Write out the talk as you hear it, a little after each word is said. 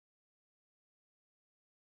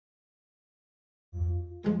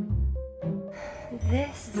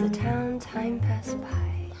This is the town time passed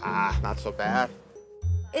by. Ah, not so bad.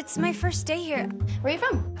 It's my first day here. Where are you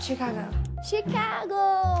from? Chicago.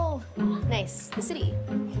 Chicago! Nice. The city.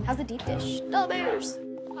 How's the deep dish? The Bears.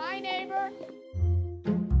 Hi, neighbor.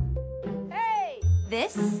 Hey!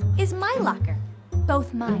 This is my locker.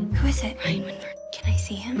 Both mine. Who is it? Ryan Winford. Can I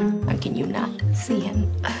see him? How can you not see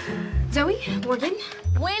him? Zoe? Morgan?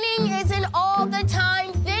 Winning is an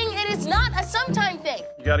all-the-time thing. It is not a sometime thing.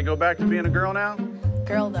 You gotta go back to being a girl now?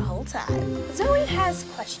 Girl the whole time. Zoe has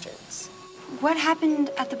questions. What happened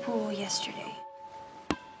at the pool yesterday?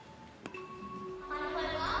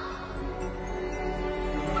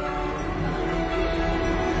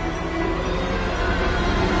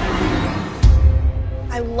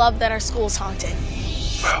 I love that our school's haunted.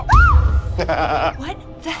 What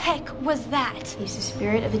the heck was that? He's the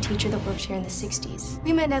spirit of a teacher that worked here in the 60s.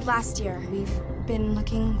 We met Ned last year. We've been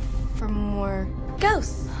looking for more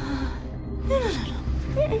ghosts.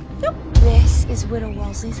 Nope. This is Widow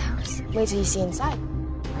Wellesley's house. Wait till you see inside.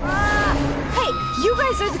 Hey, you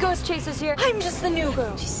guys are the ghost chasers here. I'm just the new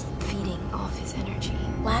girl. She's feeding off his energy.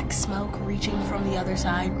 Black smoke reaching from the other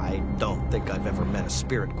side. I don't think I've ever met a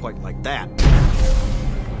spirit quite like that.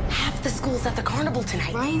 Half the school's at the carnival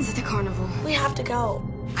tonight. Ryan's at the carnival. We have to go.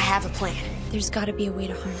 I have a plan. There's got to be a way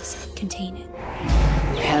to harness it, contain it.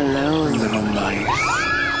 Hello, little mice.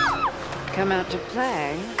 Come out to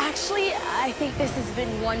play? Actually, I think this has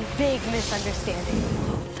been one big misunderstanding.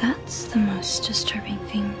 That's the most disturbing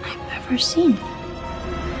thing I've ever seen. You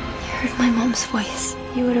heard my mom's voice.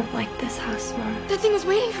 You would have liked this house, Mom. The thing was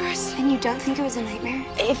waiting for us. And you don't think it was a nightmare?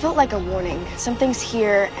 It felt like a warning. Something's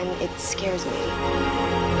here, and it scares me.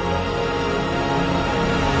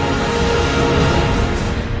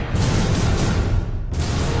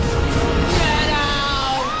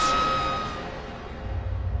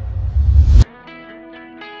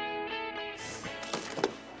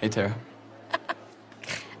 Hey, Tara.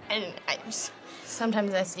 And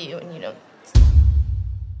sometimes I see you and you don't